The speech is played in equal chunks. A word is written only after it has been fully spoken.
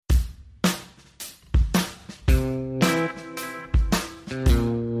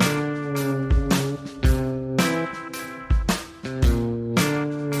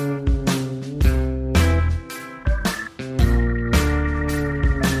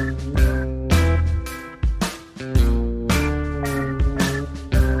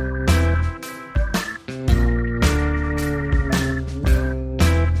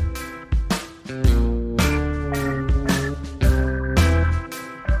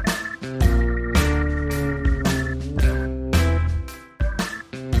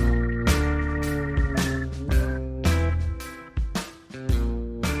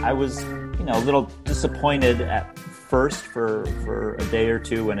I was, a little disappointed at first for a day or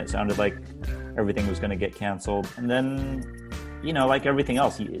two when it sounded like everything was going to get canceled. And then, like everything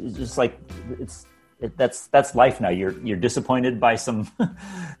else, it's just like, that's life now. You're disappointed by some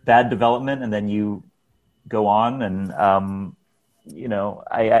bad development, and then you go on. And, I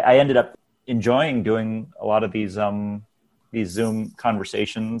ended up enjoying doing a lot of these Zoom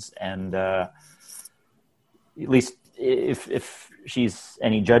conversations. And at least if she's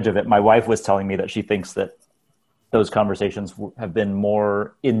any judge of it, my wife was telling me that she thinks that those conversations have been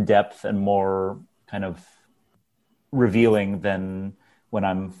more in-depth and more kind of revealing than when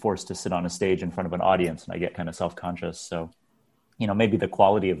I'm forced to sit on a stage in front of an audience and I get kind of self-conscious. So, maybe the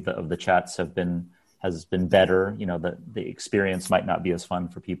quality of the chats has been better. The experience might not be as fun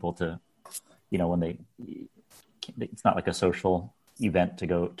for people to, when it's not like a social event to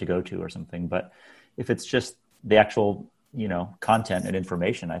go to or something. But if it's just the actual, content and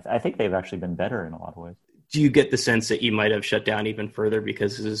information, I think they've actually been better in a lot of ways. Do you get the sense that you might have shut down even further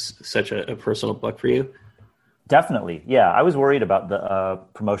because this is such a personal book for you? Definitely. Yeah. I was worried about the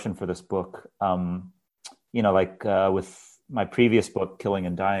promotion for this book. With my previous book, Killing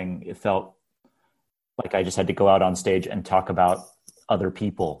and Dying, it felt like I just had to go out on stage and talk about other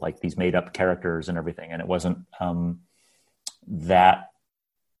people, like these made up characters and everything. And it wasn't that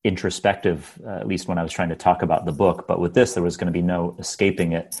introspective, at least when I was trying to talk about the book. But with this, there was going to be no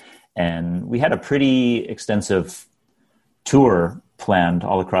escaping it. And we had a pretty extensive tour planned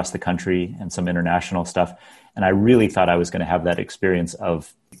all across the country and some international stuff. And I really thought I was going to have that experience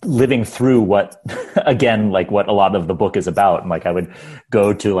of living through what a lot of the book is about. And like I would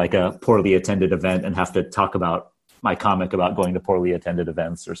go to like a poorly attended event and have to talk about my comic about going to poorly attended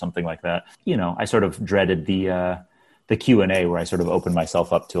events or something like that. I sort of dreaded the Q&A where I sort of opened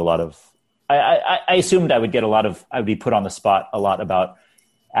myself up to a lot of, I assumed I would be put on the spot a lot about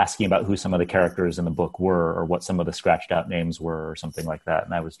asking about who some of the characters in the book were or what some of the scratched out names were or something like that.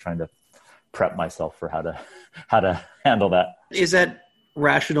 And I was trying to prep myself for how to handle that. Is that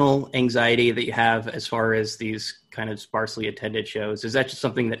rational anxiety that you have as far as these kind of sparsely attended shows? Is that just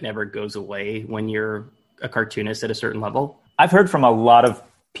something that never goes away when you're a cartoonist at a certain level? I've heard from a lot of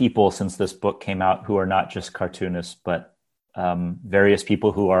people since this book came out who are not just cartoonists, but various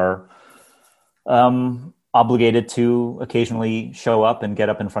people who are obligated to occasionally show up and get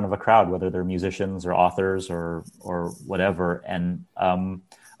up in front of a crowd, whether they're musicians or authors or whatever. And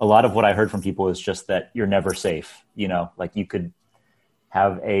a lot of what I heard from people is just that you're never safe. Like you could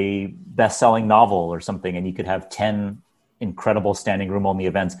have a best-selling novel or something, and you could have 10 incredible standing room only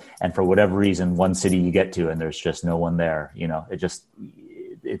events, and for whatever reason, one city you get to and there's just no one there.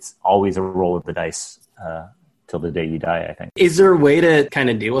 It's always a roll of the dice till the day you die, I think. Is there a way to kind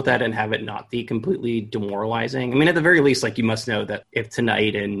of deal with that and have it not be completely demoralizing? I mean, at the very least, like you must know that if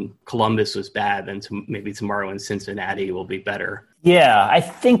tonight in Columbus was bad, then maybe tomorrow in Cincinnati will be better. Yeah, I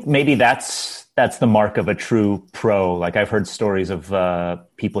think maybe that's the mark of a true pro. Like I've heard stories of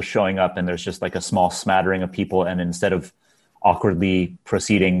people showing up and there's just like a small smattering of people, and instead of awkwardly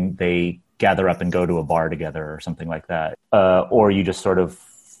proceeding, they gather up and go to a bar together or something like that. Or you just sort of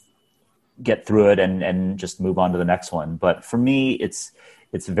get through it and just move on to the next one. But for me, it's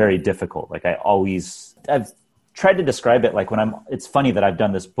very difficult. Like I've tried to describe it like it's funny that I've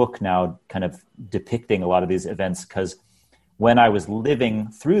done this book now kind of depicting a lot of these events, because when I was living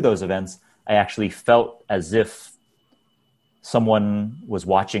through those events, I actually felt as if someone was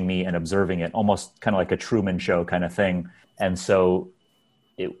watching me and observing it, almost kind of like a Truman Show kind of thing. And so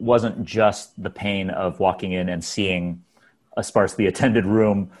it wasn't just the pain of walking in and seeing a sparsely attended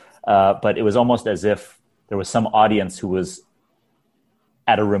room, but it was almost as if there was some audience who was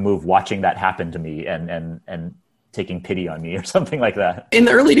at a remove watching that happen to me and taking pity on me or something like that. In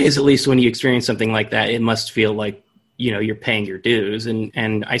the early days, at least, when you experience something like that, it must feel like, you're paying your dues.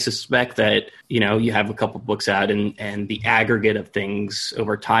 And I suspect that, you have a couple books out and the aggregate of things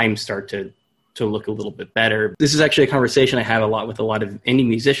over time start to look a little bit better. This is actually a conversation I have a lot with a lot of indie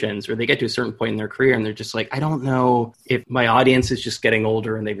musicians where they get to a certain point in their career and they're just like, I don't know if my audience is just getting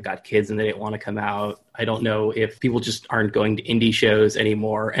older and they've got kids and they didn't want to come out. I don't know if people just aren't going to indie shows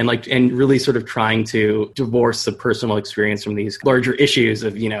anymore, and really sort of trying to divorce the personal experience from these larger issues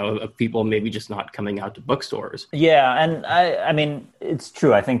of, of people maybe just not coming out to bookstores. Yeah. And I mean, it's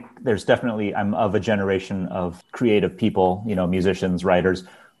true. I think I'm of a generation of creative people, musicians, writers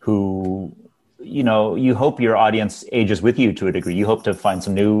who, you hope your audience ages with you to a degree. You hope to find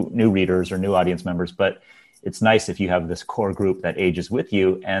some new readers or new audience members, but it's nice if you have this core group that ages with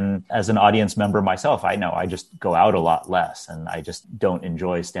you. And as an audience member myself, I know I just go out a lot less, and I just don't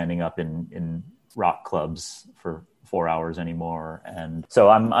enjoy standing up in rock clubs for 4 hours anymore. And so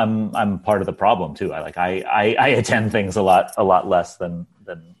I'm part of the problem too. I attend things a lot less than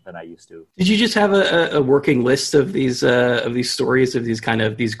I used to. Did you just have a working list of these stories, of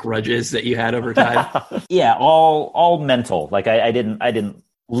these grudges that you had over time? Yeah, all mental. Like I didn't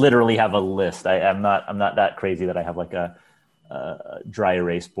literally have a list. I'm not that crazy that I have like a dry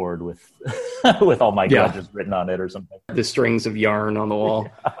erase board with with all my grudges written on it or something. The strings of yarn on the wall.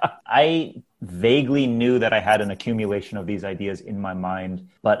 I vaguely knew that I had an accumulation of these ideas in my mind,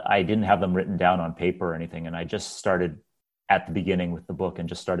 but I didn't have them written down on paper or anything. And I just started at the beginning with the book and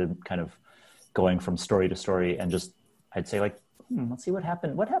just started kind of going from story to story, and just I'd say like, let's see what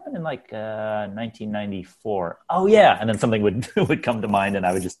happened. What happened in like 1994? Oh yeah, and then something would come to mind, and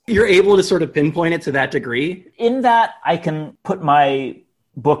I would just. You're able to sort of pinpoint it to that degree? In that I can put my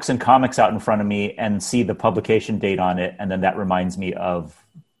books and comics out in front of me and see the publication date on it, and then that reminds me of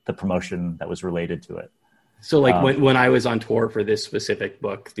the promotion that was related to it. So like when I was on tour for this specific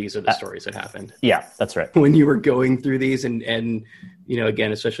book, these are the stories that happened. Yeah, that's right. When you were going through these and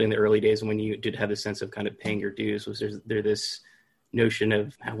again, especially in the early days when you did have the sense of kind of paying your dues, was there this notion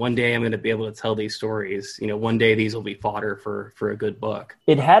of one day I'm going to be able to tell these stories, one day these will be fodder for a good book?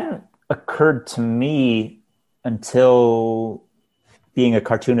 It hadn't occurred to me until being a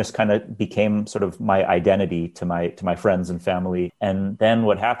cartoonist kind of became sort of my identity to my friends and family. And then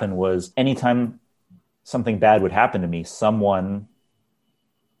what happened was anytime something bad would happen to me, someone,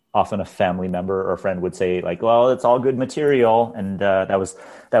 often a family member or a friend, would say like, well, it's all good material. And that was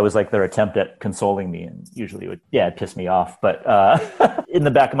like their attempt at consoling me, and usually it pissed me off. But in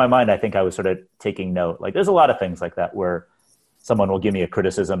the back of my mind, I think I was sort of taking note. Like there's a lot of things like that where someone will give me a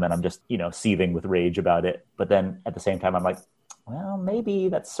criticism and I'm just, seething with rage about it. But then at the same time, I'm like, well, maybe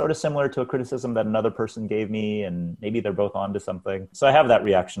that's sort of similar to a criticism that another person gave me, and maybe they're both onto something. So I have that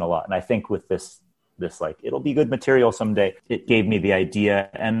reaction a lot. And I think with this like, it'll be good material someday, it gave me the idea.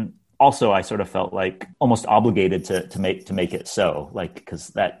 And also I sort of felt like almost obligated to make it so, like, because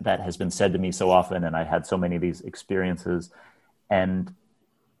that has been said to me so often, and I had so many of these experiences. And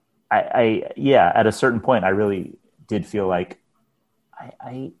I at a certain point, I really did feel like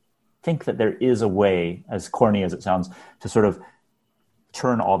I think that there is a way, as corny as it sounds, to sort of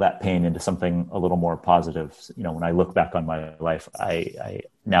turn all that pain into something a little more positive. When I look back on my life, I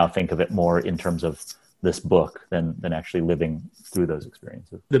now think of it more in terms of this book than actually living through those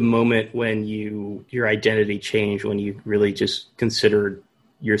experiences. The moment when your identity changed, when you really just considered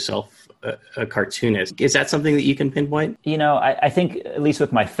yourself a cartoonist, is that something that you can pinpoint? I think at least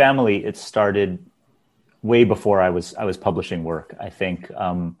with my family, it started way before I was publishing work. I think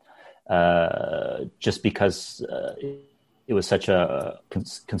just because it was such a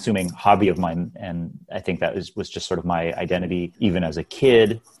consuming hobby of mine. And I think that was just sort of my identity, even as a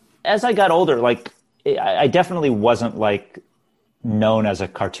kid. As I got older, like I definitely wasn't like known as a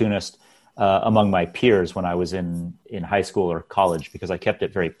cartoonist among my peers when I was in high school or college, because I kept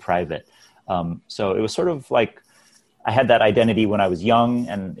it very private. So it was sort of like I had that identity when I was young,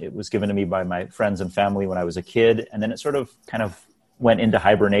 and it was given to me by my friends and family when I was a kid. And then it sort of kind of went into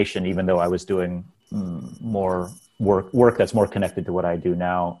hibernation, even though I was doing more work that's more connected to what I do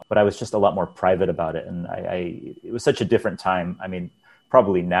now. But I was just a lot more private about it. And it was such a different time. I mean,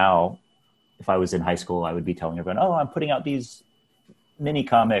 probably now, if I was in high school, I would be telling everyone, oh, I'm putting out these mini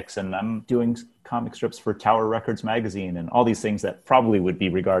comics and I'm doing comic strips for Tower Records magazine and all these things that probably would be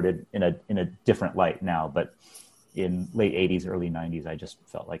regarded in a different light now. But in late 80s, early 90s, I just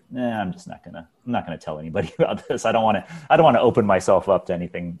felt like, I'm not gonna tell anybody about this. I don't want to open myself up to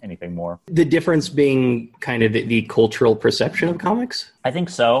anything more. The difference being kind of the cultural perception of comics? I think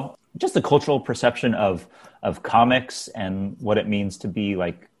so. Just the cultural perception of comics and what it means to be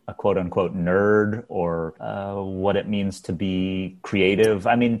like a quote unquote nerd, or what it means to be creative.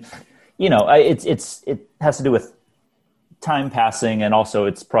 I mean, it has to do with time passing, and also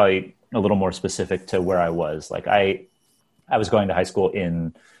it's probably a little more specific to where I was. Like I was going to high school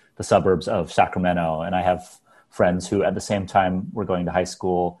in the suburbs of Sacramento, and I have friends who at the same time were going to high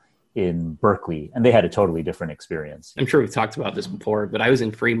school in Berkeley, and they had a totally different experience. I'm sure we've talked about this before, but I was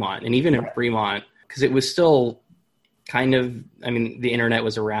in Fremont, and even in Fremont, because it was still kind of, I mean, the internet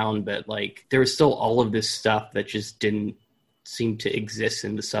was around, but like there was still all of this stuff that just didn't seem to exist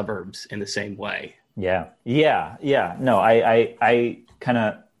in the suburbs in the same way. Yeah. No, I kind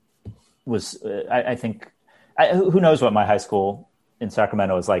of was, I think, who knows what my high school in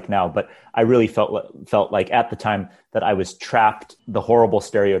Sacramento is like now, but I really felt like at the time that I was trapped, the horrible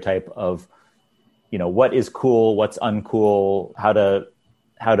stereotype of, what is cool, what's uncool, how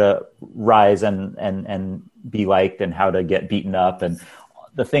to rise and be liked, and how to get beaten up, and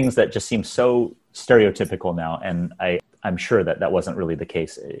the things that just seem so stereotypical now. And I'm sure that that wasn't really the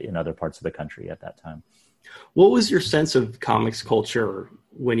case in other parts of the country at that time. What was your sense of comics culture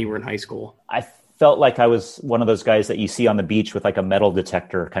when you were in high school? I felt like I was one of those guys that you see on the beach with like a metal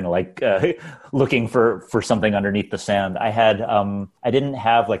detector, kind of like looking for something underneath the sand. I didn't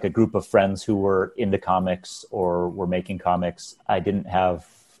have like a group of friends who were into comics or were making comics. I didn't have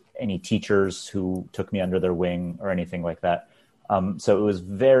any teachers who took me under their wing or anything like that. So it was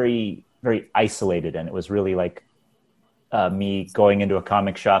very, very isolated, and it was really like me going into a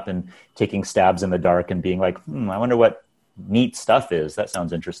comic shop and taking stabs in the dark and being like, I wonder what neat stuff is. That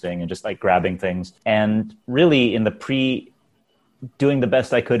sounds interesting. And just like grabbing things. And really doing the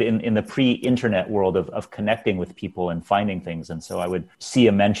best I could in the pre-internet world of connecting with people and finding things. And so I would see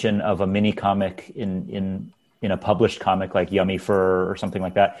a mention of a mini comic in a published comic like Yummy Fur or something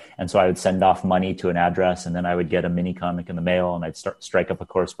like that. And so I would send off money to an address, and then I would get a mini comic in the mail, and I'd strike up a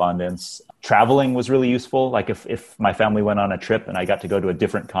correspondence. Traveling was really useful. Like if my family went on a trip and I got to go to a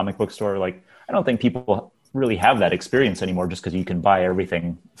different comic book store, like I don't think people really have that experience anymore just because you can buy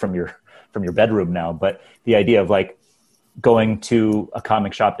everything from your bedroom now. But the idea of like going to a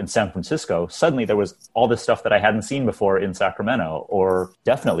comic shop in San Francisco, suddenly there was all this stuff that I hadn't seen before in Sacramento, or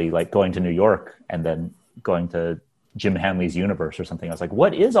definitely like going to New York and then going to Jim Hanley's Universe or something. I was like,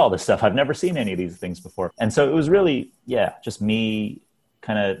 what is all this stuff? I've never seen any of these things before. And so it was really, just me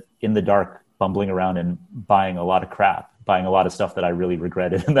kind of in the dark, bumbling around and buying a lot of crap, buying a lot of stuff that I really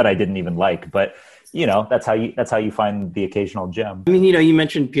regretted and that I didn't even like. But that's how you find the occasional gem. I mean, you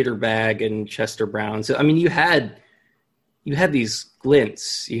mentioned Peter Bagg and Chester Brown. So, I mean, you had these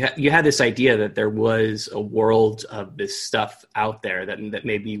glints. You had this idea that there was a world of this stuff out there that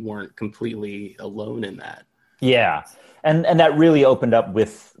maybe you weren't completely alone in that. Yeah. And that really opened up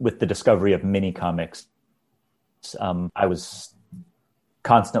with the discovery of mini comics. I was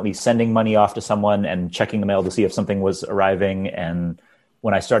constantly sending money off to someone and checking the mail to see if something was arriving. And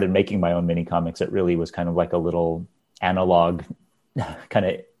when I started making my own mini comics, it really was kind of like a little analog kind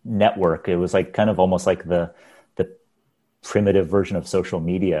of network. It was like kind of almost like the primitive version of social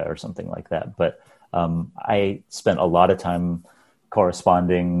media or something like that. But I spent a lot of time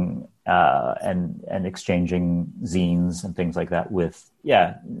corresponding and exchanging zines and things like that with,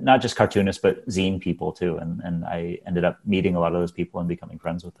 not just cartoonists, but zine people too. And I ended up meeting a lot of those people and becoming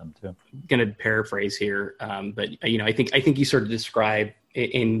friends with them too. I'm going to paraphrase here, but I think you sort of describe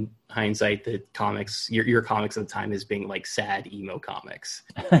in hindsight the comics, your comics at the time, as being like sad emo comics.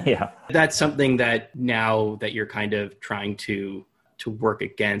 Yeah, that's something that now that you're kind of trying to work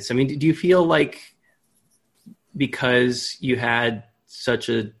against. I mean, do you feel like because you had such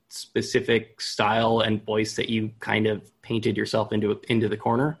a specific style and voice that you kind of painted yourself into the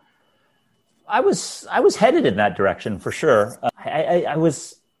corner? I was headed in that direction for sure. I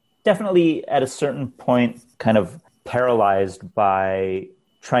was definitely at a certain point kind of paralyzed by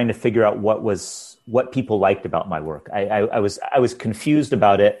trying to figure out what people liked about my work. I was confused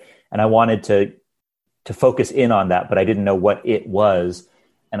about it, and I wanted to focus in on that, but I didn't know what it was.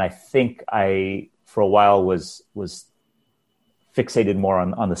 And I think I, for a while, was fixated more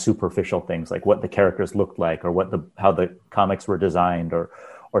on the superficial things, like what the characters looked like, or how the comics were designed, or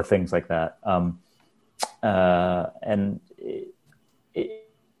things like that. And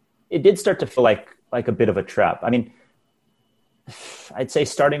it did start to feel like a bit of a trap. I mean, I'd say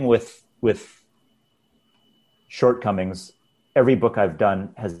starting with Shortcomings, every book I've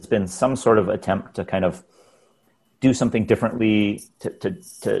done has been some sort of attempt to kind of do something differently,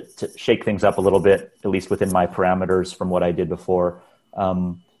 to shake things up a little bit, at least within my parameters from what I did before.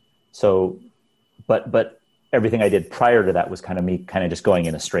 But everything I did prior to that was kind of me kind of just going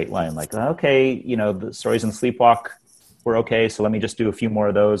in a straight line, like, okay, the stories in Sleepwalk were okay, so let me just do a few more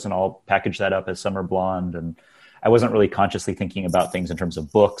of those and I'll package that up as Summer Blonde. And I wasn't really consciously thinking about things in terms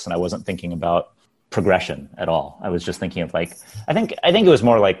of books, and I wasn't thinking about progression at all. I was just thinking of like, I think it was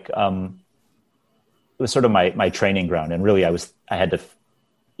more like, it was sort of my training ground. And really I had to,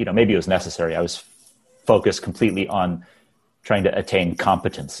 maybe it was necessary. I was focused completely on trying to attain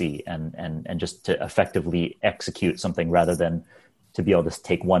competency and just to effectively execute something, rather than to be able to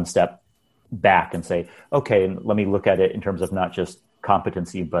take one step back and say, okay, let me look at it in terms of not just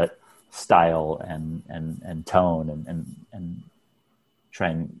competency, but style and tone and try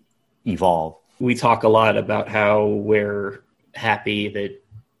and evolve. We talk a lot about how we're happy that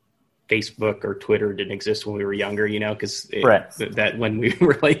Facebook or Twitter didn't exist when we were younger, because that when we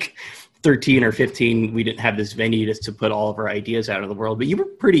were like 13 or 15, we didn't have this venue to put all of our ideas out of the world. But you were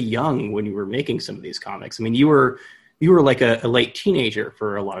pretty young when you were making some of these comics. I mean, you were like a late teenager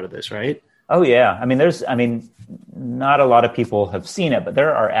for a lot of this, right? Oh yeah. I mean, not a lot of people have seen it, but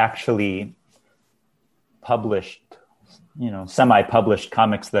there are actually published, semi-published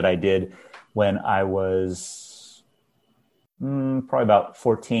comics that I did when I was probably about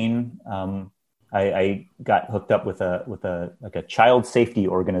 14. I got hooked up with a child safety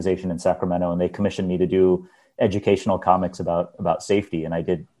organization in Sacramento, and they commissioned me to do educational comics about safety. And I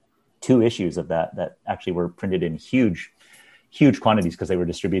did 2 issues of that actually were printed in huge quantities because they were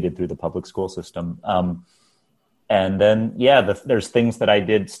distributed through the public school system. And then, there's things that I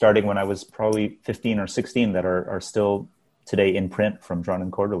did starting when I was probably 15 or 16 that are still today in print from Drawn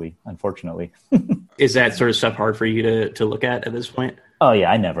and Quarterly, unfortunately. Is that sort of stuff hard for you to look at this point? Oh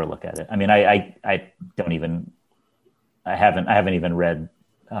yeah, I never look at it. I mean, I haven't even read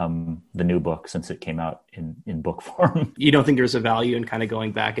the new book since it came out in book form. You don't think there's a value in kind of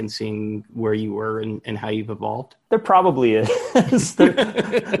going back and seeing where you were and how you've evolved? There probably is.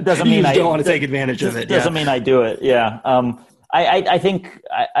 It doesn't mean I don't want to take advantage of it. Doesn't mean I do it. Yeah. I think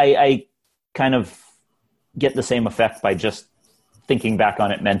I kind of get the same effect by just thinking back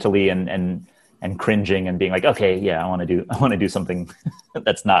on it mentally and cringing and being like, okay, yeah, I want to do something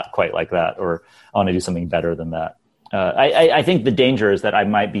that's not quite like that, or I want to do something better than that. I think the danger is that I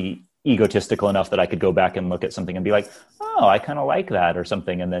might be egotistical enough that I could go back and look at something and be like, oh, I kind of like that or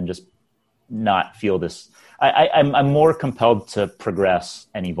something, and then just not feel this. I'm more compelled to progress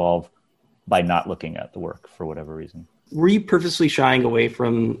and evolve by not looking at the work for whatever reason. Were you purposely shying away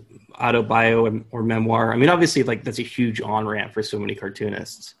from autobio or memoir? I mean, obviously, like that's a huge on-ramp for so many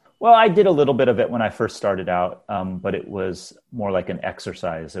cartoonists. Well, I did a little bit of it when I first started out, but it was more like an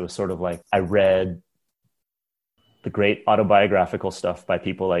exercise. It was sort of like I read the great autobiographical stuff by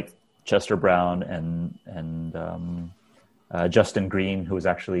people like Chester Brown and Justin Green, who was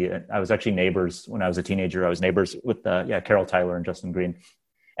I was actually neighbors when I was a teenager. I was neighbors with Carol Tyler and Justin Green.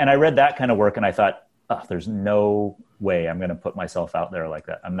 And I read that kind of work and I thought, oh, there's no way I'm going to put myself out there like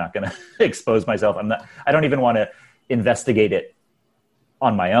that. I'm not going to expose myself. I don't even want to investigate it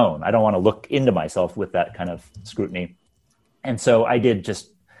on my own. I don't want to look into myself with that kind of scrutiny. And so I did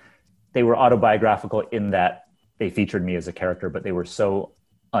they were autobiographical in that they featured me as a character, but they were so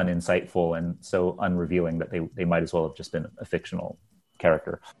uninsightful and so unrevealing that they might as well have just been a fictional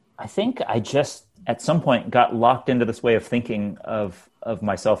character. I think I just at some point got locked into this way of thinking of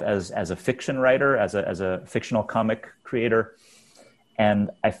myself as a fiction writer, as a fictional comic creator.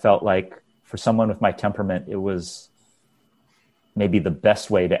 And I felt like for someone with my temperament, it was maybe the best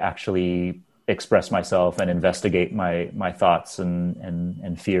way to actually express myself and investigate my thoughts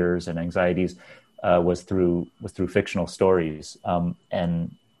and fears and anxieties was through fictional stories.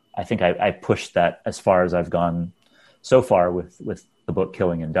 And I think I pushed that as far as I've gone so far with the book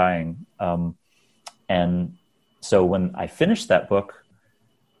Killing and Dying. And so when I finished that book,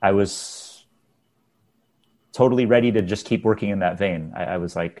 I was totally ready to just keep working in that vein. I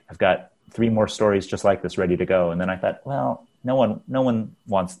was like, I've got 3 more stories just like this ready to go. And then I thought, well, no one's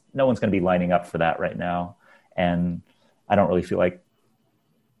going to be lining up for that right now. And I don't really feel like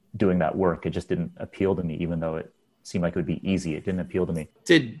doing that work. It just didn't appeal to me, even though it seemed like it would be easy. It didn't appeal to me.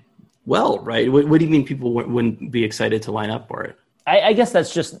 Right? What do you mean people wouldn't be excited to line up for it? I guess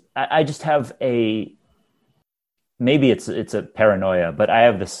that's just, I just have maybe it's a paranoia, but I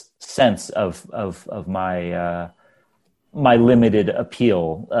have this sense of my, my limited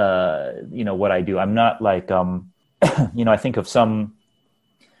appeal, what I do. I'm not like, I think of some,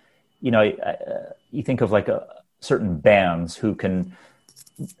 you think of like certain bands who can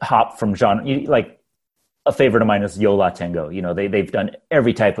hop from genre, like a favorite of mine is Yo La Tengo. They've done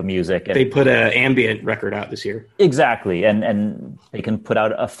every type of music. They put an ambient record out this year. Exactly. And they can put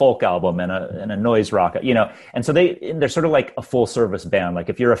out a folk album and a noise rock, and so they're sort of like a full service band. Like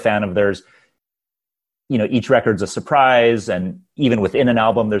if you're a fan of theirs, each record's a surprise, and even within an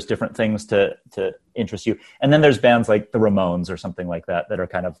album, there's different things to interest you. And then there's bands like the Ramones or something like that are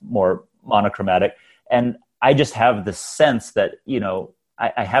kind of more monochromatic. And I just have the sense that,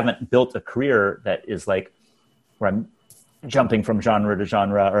 I haven't built a career that is like where I'm jumping from genre to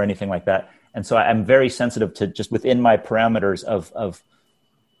genre or anything like that. And so I'm very sensitive to just within my parameters of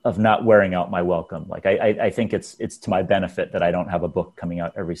not wearing out my welcome. Like I think it's to my benefit that I don't have a book coming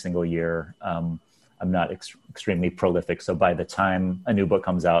out every single year. I'm not extremely prolific. So by the time a new book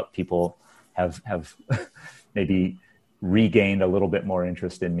comes out, people have maybe regained a little bit more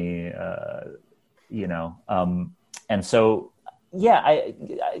interest in me, and so, yeah, I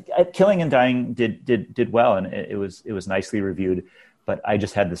Killing and Dying did well, and it was nicely reviewed. But I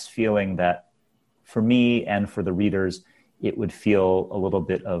just had this feeling that for me and for the readers, it would feel a little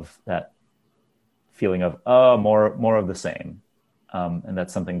bit of that feeling of more of the same, and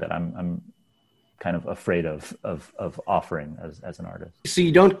that's something that I'm kind of afraid of offering as an artist. So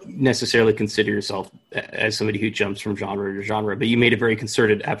you don't necessarily consider yourself as somebody who jumps from genre to genre, but you made a very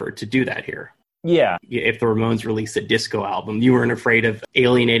concerted effort to do that here. Yeah. If the Ramones released a disco album, you weren't afraid of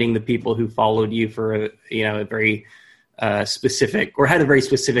alienating the people who followed you for a very specific, or had a very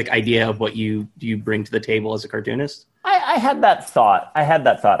specific idea of what you bring to the table as a cartoonist. I had that thought. I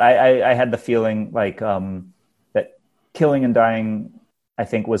had the feeling like that Killing and Dying, I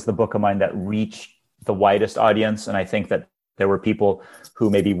think, was the book of mine that reached the widest audience. And I think that there were people who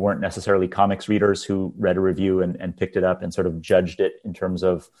maybe weren't necessarily comics readers who read a review and picked it up and sort of judged it in terms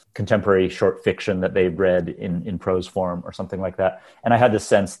of contemporary short fiction that they read in prose form or something like that. And I had this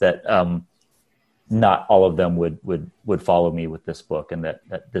sense that not all of them would follow me with this book, and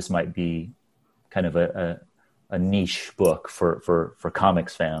that this might be kind of a niche book for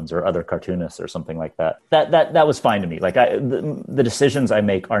comics fans or other cartoonists or something like that. That was fine to me. Like the decisions I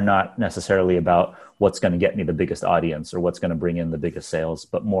make are not necessarily about what's going to get me the biggest audience or what's going to bring in the biggest sales,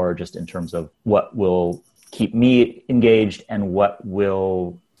 but more just in terms of what will keep me engaged and what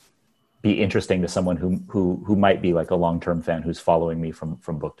will be interesting to someone who might be like a long-term fan who's following me from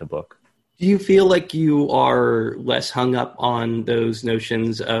book to book. Do you feel like you are less hung up on those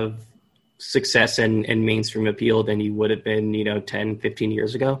notions of success and mainstream appeal than you would have been, 10, 15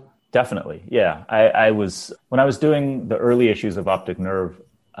 years ago? Definitely. Yeah. I was, when I was doing the early issues of Optic Nerve,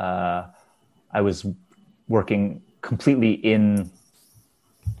 I was working completely in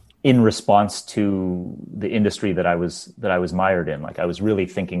response to the industry that I was mired in. Like I was really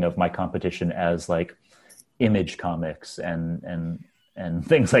thinking of my competition as like Image Comics and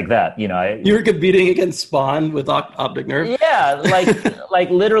things like that. You were competing against Spawn with Optic Nerve. Yeah. Like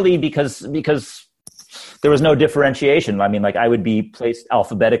literally because there was no differentiation. I mean, like I would be placed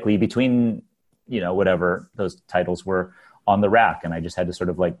alphabetically between, whatever those titles were on the rack. And I just had to sort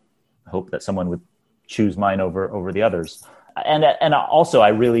of like hope that someone would choose mine over the others. And also I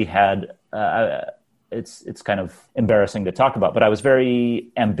really had, it's kind of embarrassing to talk about, but I was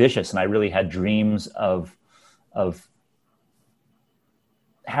very ambitious and I really had dreams of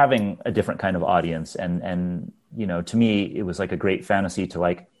having a different kind of audience. And, to me, it was like a great fantasy to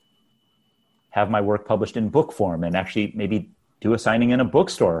like have my work published in book form and actually maybe do a signing in a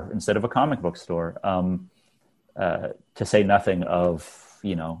bookstore instead of a comic book store, to say nothing of,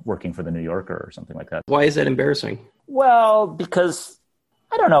 working for the New Yorker or something like that. Why is that embarrassing? Well, because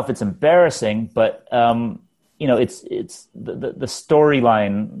I don't know if it's embarrassing, but, it's the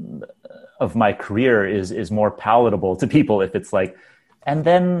storyline of my career is more palatable to people if it's like, and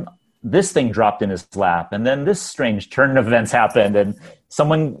then this thing dropped in his lap, and then this strange turn of events happened, and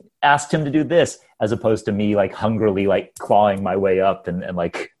someone asked him to do this, as opposed to me like hungrily like clawing my way up and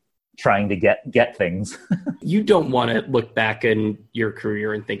like trying to get things. You don't want to look back in your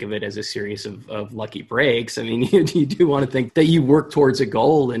career and think of it as a series of lucky breaks. I mean, you do want to think that you worked towards a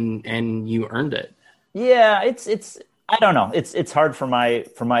goal and you earned it. Yeah, it's I don't know. It's hard for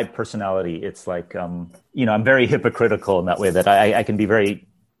my personality. It's like, I'm very hypocritical in that way that I can be very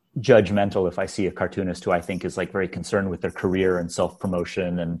judgmental if I see a cartoonist who I think is like very concerned with their career and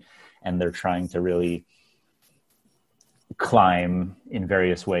self-promotion and they're trying to really climb in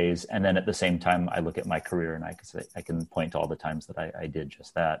various ways. And then at the same time, I look at my career and I can point to all the times that I did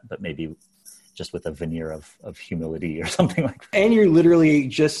just that, but maybe just with a veneer of humility or something like that. And you're literally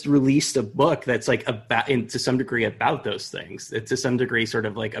just released a book that's like about, to some degree, about those things. It's to some degree sort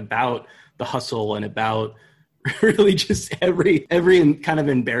of like about the hustle and about really just every kind of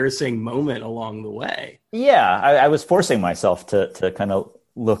embarrassing moment along the way. Yeah, I was forcing myself to kind of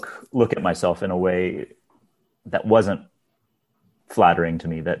look at myself in a way that wasn't flattering to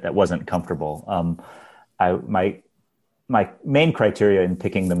me, that wasn't comfortable. My main criteria in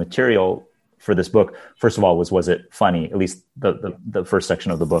picking the material for this book, first of all, was it funny? At least the first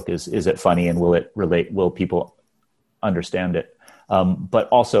section of the book is it funny, and will it relate? Will people understand it? But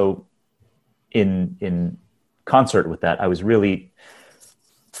also in concert with that, I was really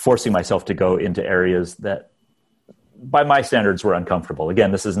forcing myself to go into areas that by my standards were uncomfortable.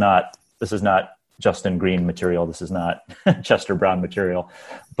 Again, this is not Justin Green material. This is not Chester Brown material,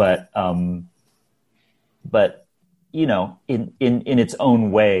 but in its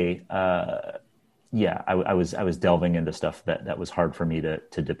own way, I was delving into stuff that was hard for me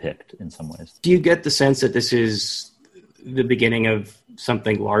to depict in some ways. Do you get the sense that this is the beginning of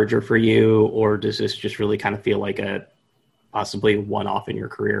something larger for you, or does this just really kind of feel like a possibly one-off in your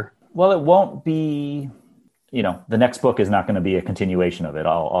career? Well, it won't be, the next book is not going to be a continuation of it.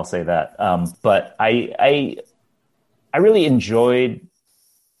 I'll say that. But I really enjoyed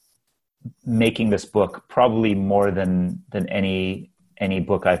making this book probably more than any any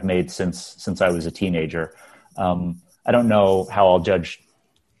book I've made since I was a teenager. I don't know how I'll judge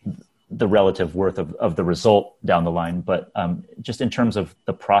the relative worth of the result down the line, but just in terms of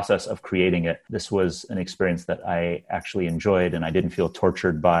the process of creating it, this was an experience that I actually enjoyed and I didn't feel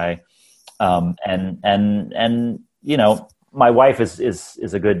tortured by. And you know, my wife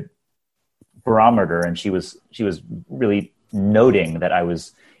is a good barometer, and she was really noting that I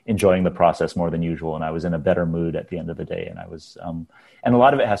was enjoying the process more than usual, and I was in a better mood at the end of the day. And I was, and a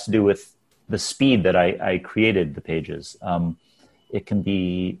lot of it has to do with the speed that I created the pages. It can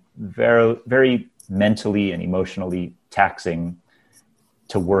be very, very mentally and emotionally taxing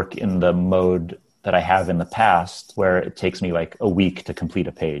to work in the mode that I have in the past, where it takes me like a week to complete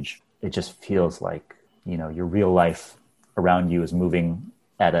a page. It just feels like, you know, your real life around you is moving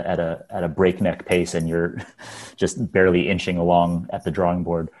at a breakneck pace, and you're just barely inching along at the drawing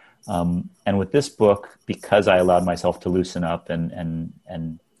board. And with this book, because I allowed myself to loosen up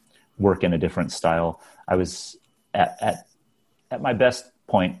and work in a different style, I was at my best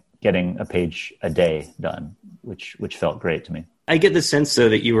point getting a page a day done, which felt great to me. I get the sense, though,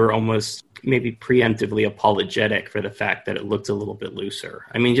 that you were almost maybe preemptively apologetic for the fact that it looked a little bit looser.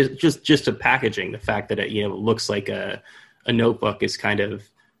 I mean, just the packaging, the fact that it, you know, it looks like a notebook is kind of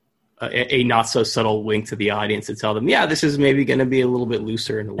a not so subtle wink to the audience to tell them, yeah, this is maybe going to be a little bit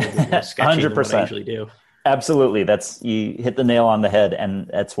looser and a little bit more sketchy 100%. Than what I usually do. Absolutely. You hit the nail on the head. And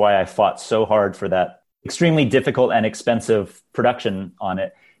that's why I fought so hard for that extremely difficult and expensive production on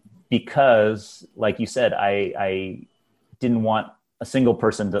it, because like you said, I didn't want a single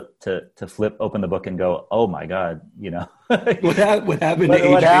person to flip open the book and go, oh my God, you know, what happened to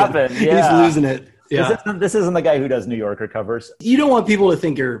Adrian? What happened? Yeah. He's losing it. Yeah. This isn't the guy who does New Yorker covers. You don't want people to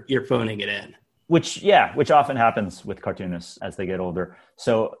think you're phoning it in. Which often happens with cartoonists as they get older.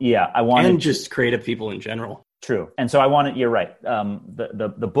 So yeah, I wanted... And just creative people in general. True. And so I wanted, you're right.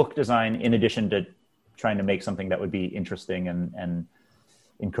 The book design, in addition to trying to make something that would be interesting and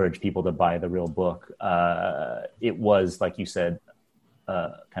encourage people to buy the real book, it was, like you said,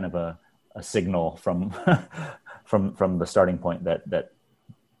 kind of a signal from from the starting point that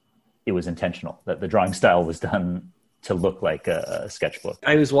it was intentional, that the drawing style was done to look like a sketchbook.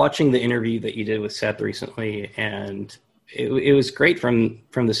 I was watching the interview that you did with Seth recently, and it was great from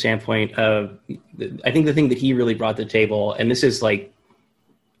the standpoint of, I think the thing that he really brought to the table, and this is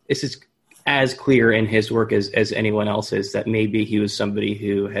as clear in his work as anyone else's, that maybe he was somebody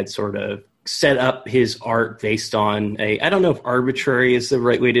who had sort of set up his art based on I don't know if arbitrary is the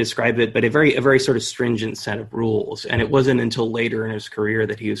right way to describe it, but a very sort of stringent set of rules. And it wasn't until later in his career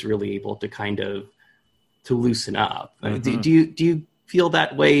that he was really able to kind of to loosen up. Mm-hmm. Do you feel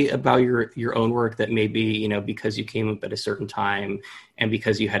that way about your own work, that maybe, you know, because you came up at a certain time and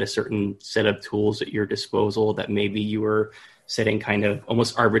because you had a certain set of tools at your disposal, that maybe you were setting kind of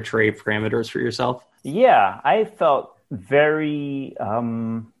almost arbitrary parameters for yourself? Yeah, I felt very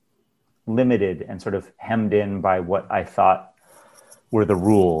limited and sort of hemmed in by what I thought were the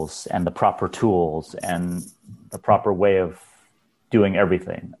rules and the proper tools and the proper way of doing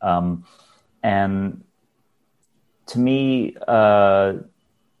everything. And to me,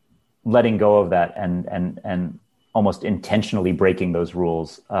 letting go of that and almost intentionally breaking those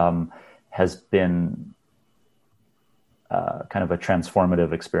rules has been kind of a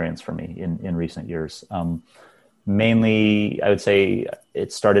transformative experience for me in recent years. Mainly, I would say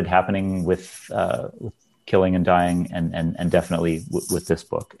it started happening with Killing and Dying, and definitely with this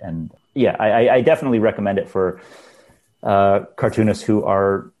book. And yeah, I definitely recommend it for cartoonists who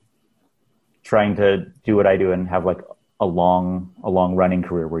are trying to do what I do and have like a long running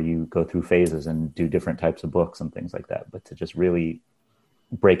career where you go through phases and do different types of books and things like that. But to just really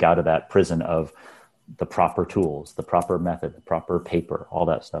break out of that prison of the proper tools, the proper method, the proper paper, all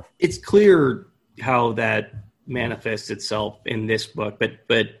that stuff. It's clear how that manifests itself in this book,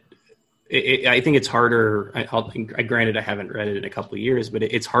 but I think it's harder. Granted, I haven't read it in a couple of years, but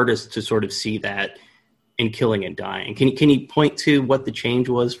it's hardest to sort of see that in Killing and Dying. Can you point to what the change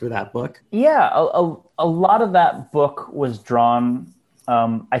was for that book? Yeah, a lot of that book was drawn,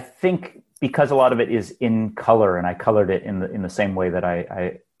 I think, because a lot of it is in color, and I colored it in the same way that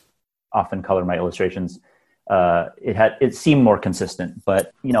I often color my illustrations. It seemed more consistent.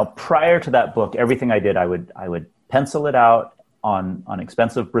 But you know, prior to that book, everything I did, I would pencil it out on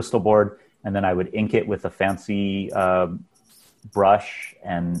expensive Bristol board, and then I would ink it with a fancy brush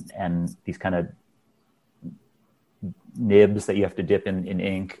and these kind of nibs that you have to dip in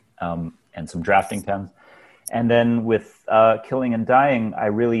ink, and some drafting pens. And then with Killing and Dying, I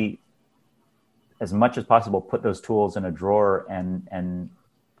really, as much as possible, put those tools in a drawer and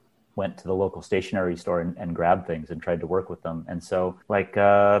went to the local stationery store and grabbed things and tried to work with them. And so like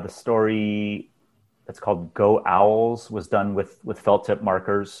the story that's called Go Owls was done with felt tip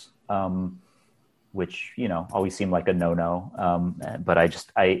markers, which, always seemed like a no-no. But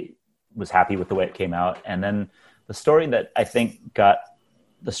I was happy with the way it came out. And then the story that I think got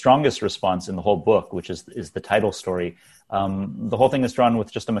the strongest response in the whole book, which is the title story. The whole thing is drawn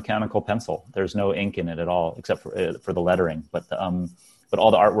with just a mechanical pencil. There's no ink in it at all, except for the lettering. But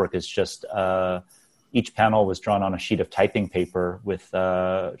all the artwork is just each panel was drawn on a sheet of typing paper with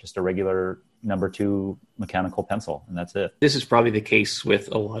just a regular number 2 mechanical pencil, and that's it. This is probably the case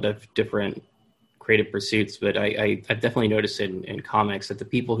with a lot of different creative pursuits, but I've definitely noticed in comics that the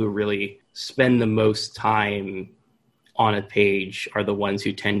people who really spend the most time on a page are the ones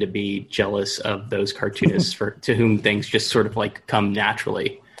who tend to be jealous of those cartoonists to whom things just sort of like come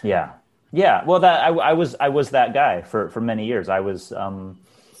naturally. Yeah. Well, I was that guy for many years. I was,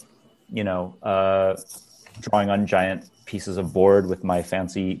 drawing on giant pieces of board with my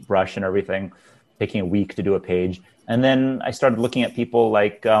fancy brush and everything, taking a week to do a page. And then I started looking at people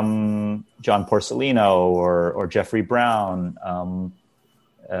like John Porcellino or Jeffrey Brown,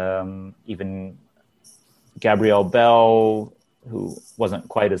 even Gabrielle Bell, who wasn't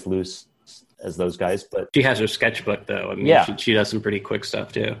quite as loose as those guys. But she has her sketchbook, though. I mean, she does some pretty quick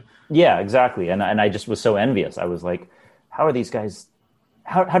stuff, too. Yeah, exactly. And I just was so envious. I was like, how are these guys,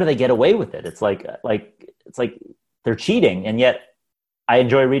 how do they get away with it? It's like they're cheating, and yet I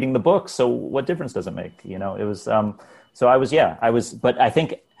enjoy reading the book. So what difference does it make? It was, but I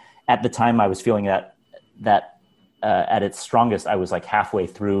think at the time I was feeling that at its strongest, I was like halfway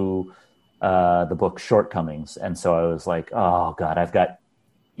through the book Shortcomings. And so I was like, oh God, I've got,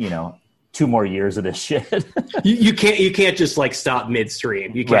 2 more years of this shit. you can't just like stop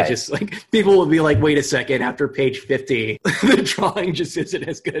midstream. You can't just like, people will be like, wait a second, after page 50, the drawing just isn't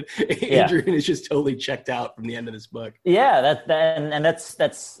as good. Adrian is just totally checked out from the end of this book. Yeah,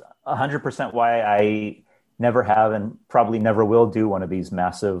 that's 100% why I never have and probably never will do one of these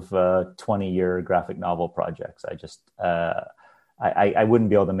massive 20-year graphic novel projects. I just I wouldn't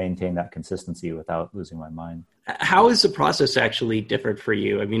be able to maintain that consistency without losing my mind. How is the process actually different for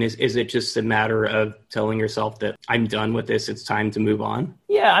you? I mean, is it just a matter of telling yourself that I'm done with this, it's time to move on?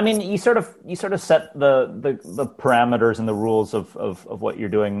 Yeah, I mean, you sort of set the parameters and the rules of what you're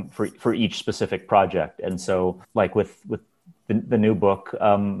doing for each specific project. And so like with the new book,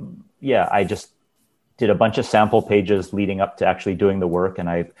 I just did a bunch of sample pages leading up to actually doing the work, and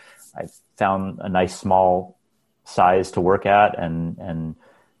I found a nice small size to work at and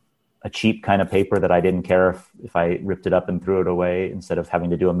a cheap kind of paper that I didn't care if I ripped it up and threw it away, instead of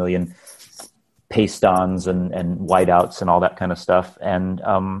having to do a million paste-ons and whiteouts and all that kind of stuff. And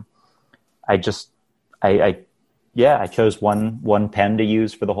I chose one pen to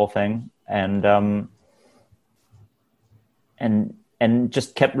use for the whole thing, and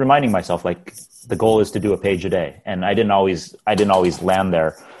just kept reminding myself, like, the goal is to do a page a day. And I didn't always land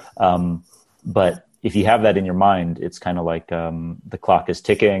there, but if you have that in your mind, it's kind of like the clock is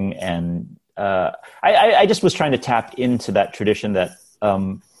ticking. And I just was trying to tap into that tradition that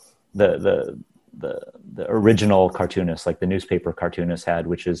the original cartoonists, like the newspaper cartoonists, had,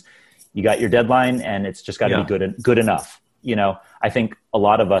 which is you got your deadline and it's just got to be good enough. I think a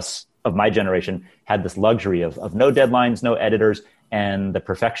lot of us of my generation had this luxury of no deadlines, no editors, and the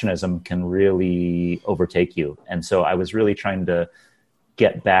perfectionism can really overtake you. And so I was really trying to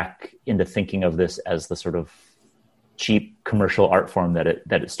get back into thinking of this as the sort of cheap commercial art form that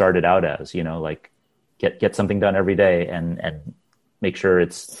it started out as, like get something done every day and make sure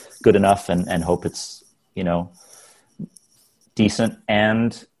it's good enough and hope it's, decent.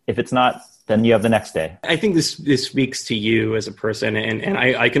 And if it's not, then you have the next day. I think this speaks to you as a person, and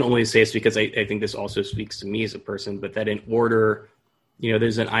I can only say this because I think this also speaks to me as a person, but that in order,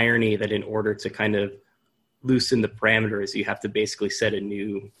 there's an irony that in order to kind of loosen the parameters, you have to basically set a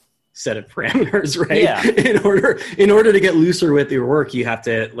new set of parameters, right? Yeah. In order to get looser with your work, you have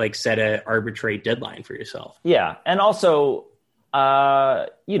to like set an arbitrary deadline for yourself. Yeah. And also, I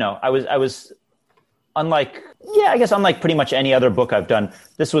was unlike pretty much any other book I've done,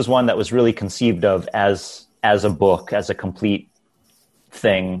 this was one that was really conceived of as a book, as a complete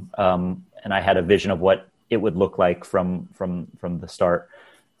thing. And I had a vision of what it would look like from the start.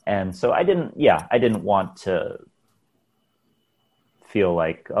 And so I didn't want to feel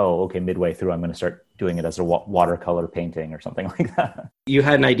like, oh, okay, midway through, I'm going to start doing it as a watercolor painting or something like that. You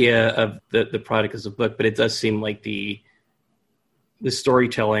had an idea of the product as a book, but it does seem like the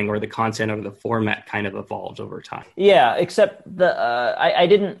storytelling or the content or the format kind of evolved over time. Yeah, except I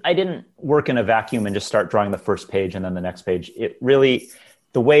didn't work in a vacuum and just start drawing the first page and then the next page. It really,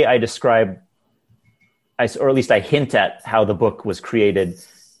 the way I describe, or at least I hint at how the book was created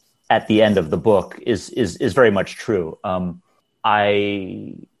at the end of the book is very much true.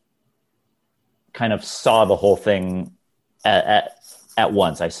 I kind of saw the whole thing at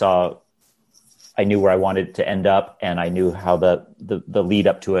once. I knew where I wanted to end up, and I knew how the lead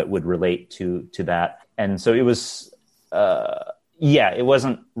up to it would relate to that. And so it was, it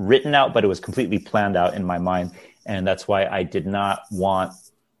wasn't written out, but it was completely planned out in my mind. And that's why I did not want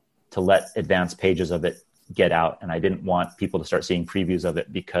to let advanced pages of it get out. And I didn't want people to start seeing previews of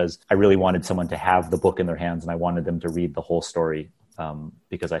it, because I really wanted someone to have the book in their hands, and I wanted them to read the whole story,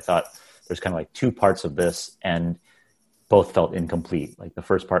 because I thought there's kind of like two parts of this, and both felt incomplete. Like the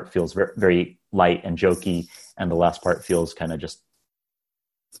first part feels very, very light and jokey, and the last part feels kind of just,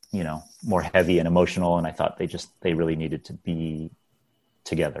 more heavy and emotional. And I thought they really needed to be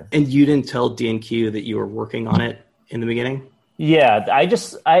together. And you didn't tell D&Q that you were working on it in the beginning? Yeah,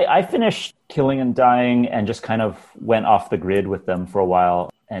 I finished Killing and Dying and just kind of went off the grid with them for a while.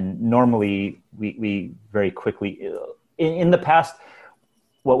 And normally we very quickly, in the past,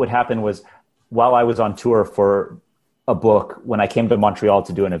 what would happen was, while I was on tour for a book, when I came to Montreal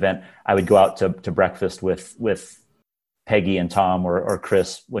to do an event, I would go out to breakfast with Peggy and Tom or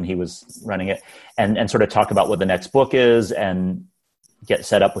Chris when he was running it, and sort of talk about what the next book is and get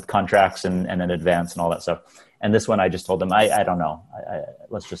set up with contracts and an advance and all that stuff. And this one, I just told them, I don't know.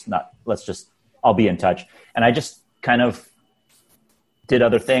 I'll be in touch. And I just kind of did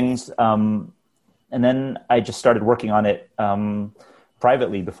other things. And then I just started working on it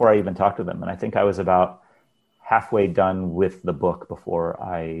privately before I even talked to them. And I think I was about halfway done with the book before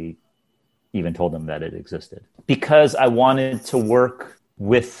I even told them that it existed. Because I wanted to work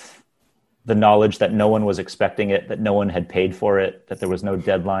with the knowledge that no one was expecting it, that no one had paid for it, that there was no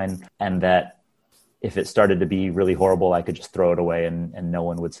deadline, and that if it started to be really horrible, I could just throw it away and no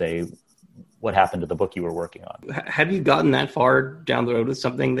one would say, what happened to the book you were working on? Have you gotten that far down the road with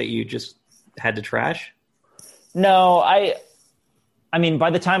something that you just had to trash? No, I mean,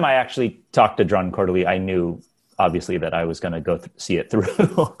 by the time I actually talked to John Quarterly, I knew obviously that I was going to go see it through.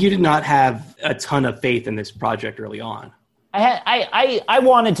 You did not have a ton of faith in this project early on. I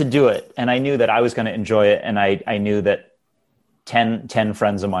wanted to do it, and I knew that I was going to enjoy it, and I knew that 10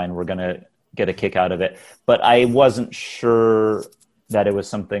 friends of mine were going to get a kick out of it, but I wasn't sure that it was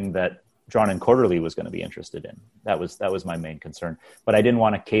something that John and Quarterly was going to be interested in. That was my main concern, but I didn't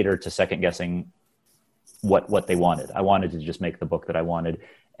want to cater to second guessing what they wanted. I wanted to just make the book that I wanted,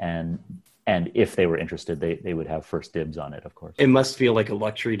 and if they were interested, they would have first dibs on it, of course. It must feel like a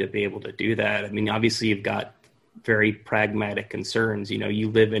luxury to be able to do that. I mean, obviously you've got very pragmatic concerns. You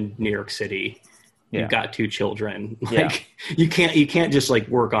live in New York City. You've got 2 children. You can't just like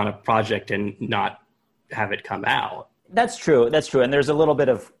work on a project and not have it come out. That's true. And there's a little bit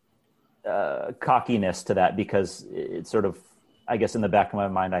of cockiness to that, because it's sort of, I guess in the back of my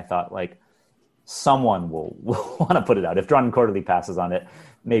mind, I thought like someone will want to put it out. If John Quarterly passes on it,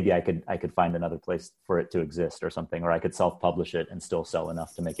 maybe I could find another place for it to exist or something, or I could self-publish it and still sell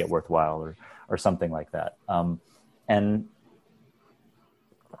enough to make it worthwhile or something like that. And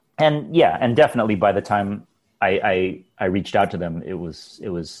definitely by the time I reached out to them, it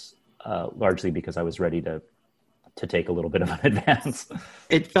was largely because I was ready to take a little bit of an advance.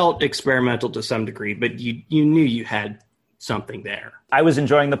 It felt experimental to some degree, but you knew you had something there. I was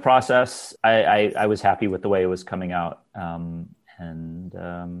enjoying the process. I was happy with the way it was coming out.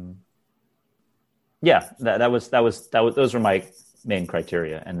 Those were my main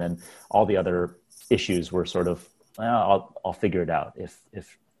criteria. And then all the other issues were sort of, well, I'll figure it out.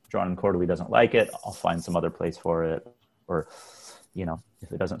 If John Quarterly doesn't like it, I'll find some other place for it. Or,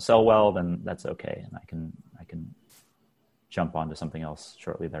 if it doesn't sell well, then that's okay. And I can jump onto something else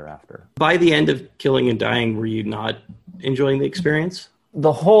shortly thereafter. By the end of Killing and Dying, were you not enjoying the experience?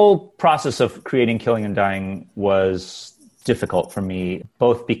 The whole process of creating Killing and Dying was difficult for me,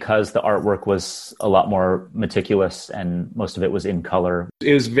 both because the artwork was a lot more meticulous and most of it was in color.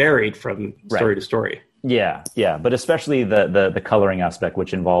 It was varied from story to story. Yeah. But especially the coloring aspect,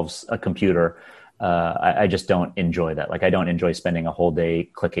 which involves a computer. I just don't enjoy that. Like, I don't enjoy spending a whole day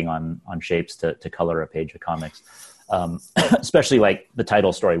clicking on shapes to color a page of comics. Especially like the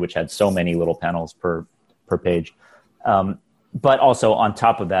title story, which had so many little panels per page. But also on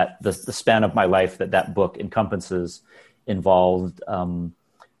top of that, the span of my life that book encompasses involved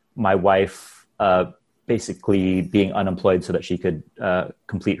my wife basically being unemployed so that she could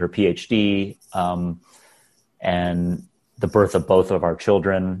complete her PhD, and the birth of both of our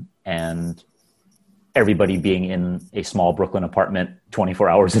children, and everybody being in a small Brooklyn apartment 24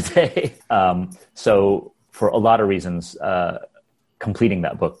 hours a day. So for a lot of reasons, completing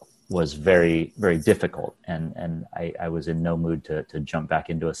that book was very, very difficult. And I was in no mood to jump back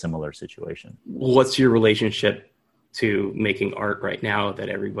into a similar situation. What's your relationship to making art right now that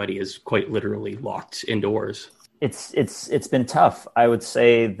everybody is quite literally locked indoors? It's been tough. I would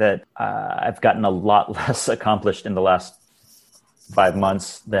say that I've gotten a lot less accomplished in the last 5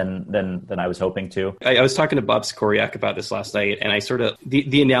 months than I was hoping to. I was talking to Bob Skoriak about this last night, and I sort of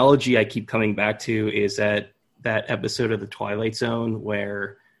the analogy I keep coming back to is that episode of The Twilight Zone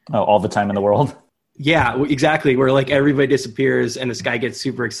where all the time in the world. Yeah, exactly. Where like everybody disappears and this guy gets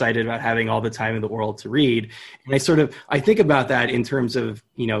super excited about having all the time in the world to read. And I think about that in terms of,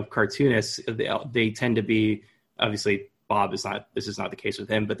 cartoonists. They tend to be, obviously Bob this is not the case with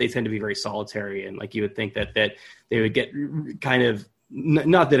him, but they tend to be very solitary. And like you would think that they would get kind of,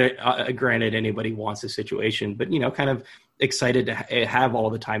 not that granted anybody wants this situation, but, kind of excited to have all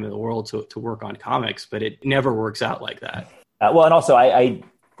the time in the world to work on comics, but it never works out like that. Well, and also I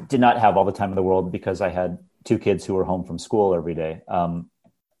did not have all the time in the world because I had 2 kids who were home from school every day.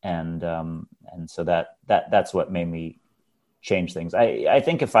 And so that's what made me change things. I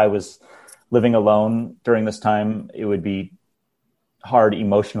think if I was living alone during this time, it would be hard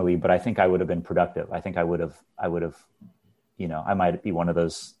emotionally, but I think I would have been productive. I think I would have, I might be one of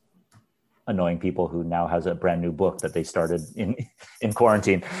those annoying people who now has a brand new book that they started in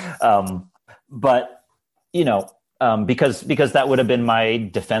quarantine. Because that would have been my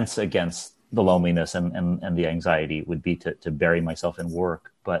defense against the loneliness and the anxiety would be to bury myself in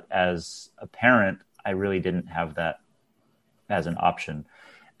work. But as a parent, I really didn't have that as an option.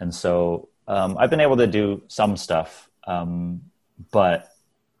 And so I've been able to do some stuff, but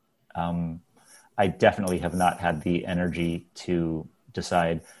I definitely have not had the energy to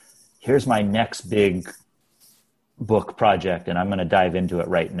decide, here's my next big book project, and I'm going to dive into it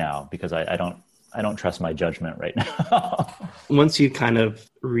right now, because I don't trust my judgment right now. Once you kind of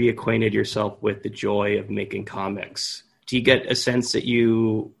reacquainted yourself with the joy of making comics, do you get a sense that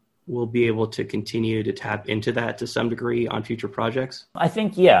you will be able to continue to tap into that to some degree on future projects? I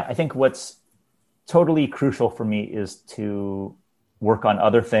think what's totally crucial for me is to work on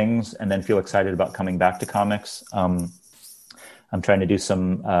other things and then feel excited about coming back to comics. I'm trying to do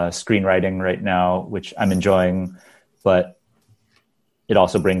some screenwriting right now, which I'm enjoying, but it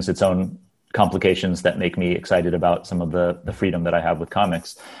also brings its own complications that make me excited about some of the freedom that I have with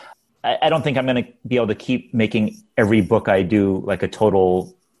comics. I don't think I'm going to be able to keep making every book I do like a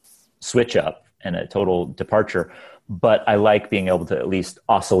total switch up and a total departure, but I like being able to at least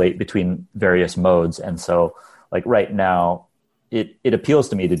oscillate between various modes. And so like right now, it appeals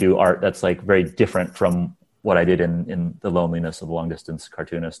to me to do art that's like very different from what I did in the loneliness of a long distance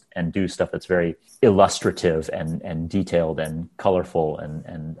cartoonist, and do stuff that's very illustrative and detailed and colorful.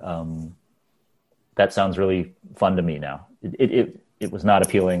 And that sounds really fun to me now. It was not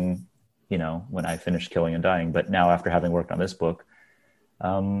appealing, when I finished Killing and Dying, but now after having worked on this book,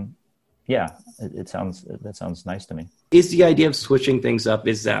 that sounds nice to me. Is the idea of switching things up,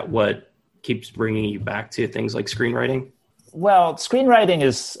 is that what keeps bringing you back to things like screenwriting? Well, screenwriting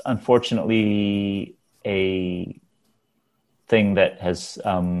is unfortunately a thing that has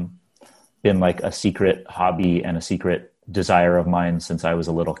been like a secret hobby and a secret desire of mine since I was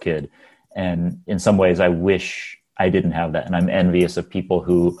a little kid. And in some ways, I wish I didn't have that. And I'm envious of people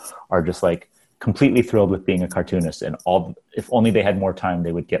who are just like completely thrilled with being a cartoonist, and if only they had more time,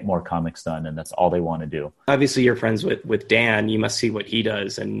 they would get more comics done, and that's all they want to do. Obviously, you're friends with Dan. You must see what he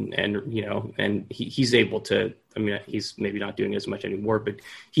does, and he's able to. I mean, he's maybe not doing as much anymore, but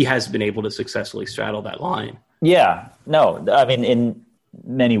he has been able to successfully straddle that line. Yeah, no, I mean, in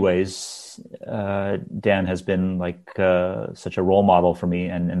many ways, Dan has been like such a role model for me,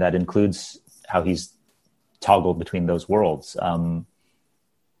 and that includes how he's toggled between those worlds. I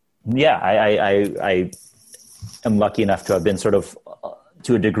am lucky enough to have been sort of,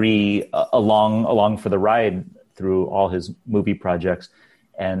 to a degree, along for the ride through all his movie projects.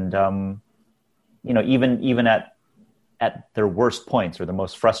 And, even at their worst points or the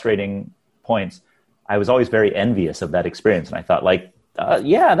most frustrating points, I was always very envious of that experience. And I thought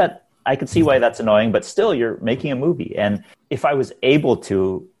that I could see why that's annoying, but still you're making a movie. And if I was able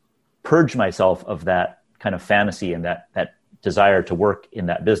to purge myself of that kind of fantasy and that desire to work in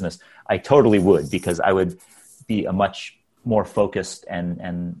that business, I totally would, because I would be a much more focused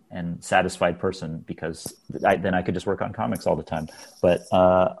and satisfied person, because then I could just work on comics all the time. But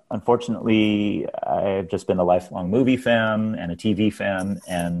unfortunately, I've just been a lifelong movie fan and a TV fan,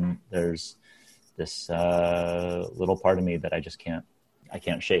 and there's this little part of me that I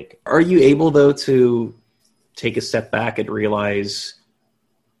can't shake. Are you able though to take a step back and realize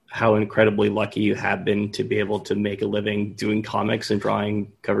how incredibly lucky you have been to be able to make a living doing comics and drawing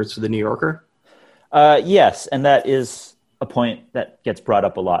covers for the New Yorker? Yes, and that is a point that gets brought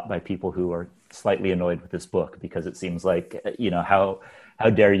up a lot by people who are slightly annoyed with this book, because it seems like, how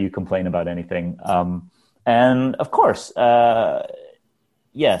dare you complain about anything? And of course,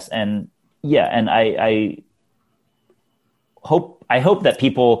 yes, and yeah, and I hope that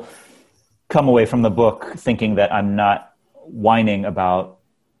people come away from the book thinking that I'm not whining about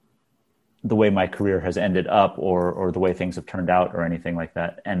the way my career has ended up or the way things have turned out or anything like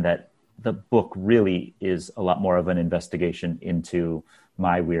that, and that the book really is a lot more of an investigation into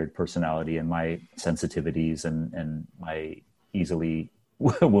my weird personality and my sensitivities and my easily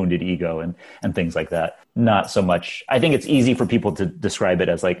wounded ego and things like that. Not so much. I think it's easy for people to describe it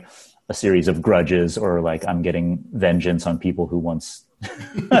as like a series of grudges, or like I'm getting vengeance on people who once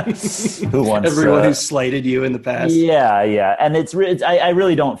everyone who slighted you in the past. Yeah. And I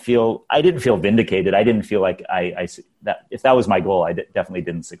really I didn't feel vindicated. I didn't feel like that if that was my goal, I definitely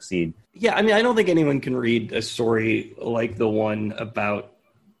didn't succeed. Yeah. I mean, I don't think anyone can read a story like the one about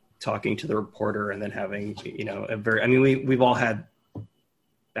talking to the reporter and then having, we've all had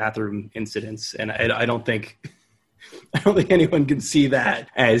bathroom incidents, and I don't think anyone can see that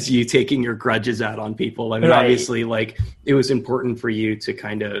as you taking your grudges out on people. I mean, right. Obviously, like, it was important for you to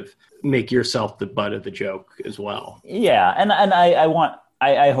kind of make yourself the butt of the joke as well. Yeah. And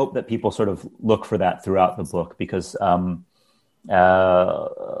I hope that people sort of look for that throughout the book, because a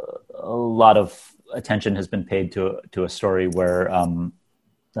lot of attention has been paid to a story where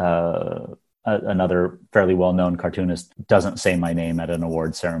another fairly well-known cartoonist doesn't say my name at an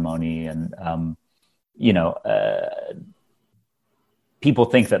award ceremony. And, people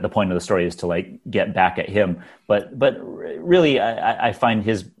think that the point of the story is to like get back at him, but really I find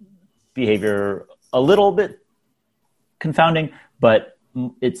his behavior a little bit confounding, but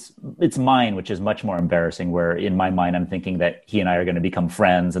it's mine, which is much more embarrassing, where in my mind I'm thinking that he and I are going to become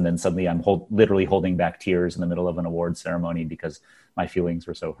friends, and then suddenly I'm literally holding back tears in the middle of an award ceremony because my feelings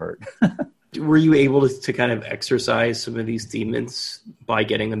were so hurt. Were you able to kind of exercise some of these demons by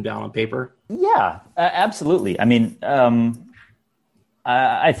getting them down on paper? Yeah, absolutely. I mean,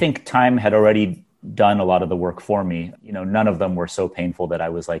 I think time had already done a lot of the work for me. None of them were so painful that I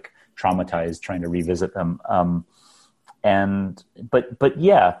was like traumatized trying to revisit them. But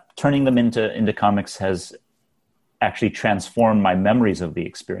yeah, turning them into comics has actually transformed my memories of the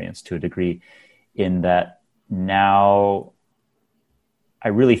experience to a degree, in that now I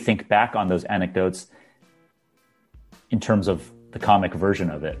really think back on those anecdotes in terms of the comic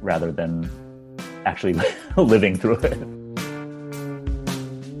version of it rather than actually living through it.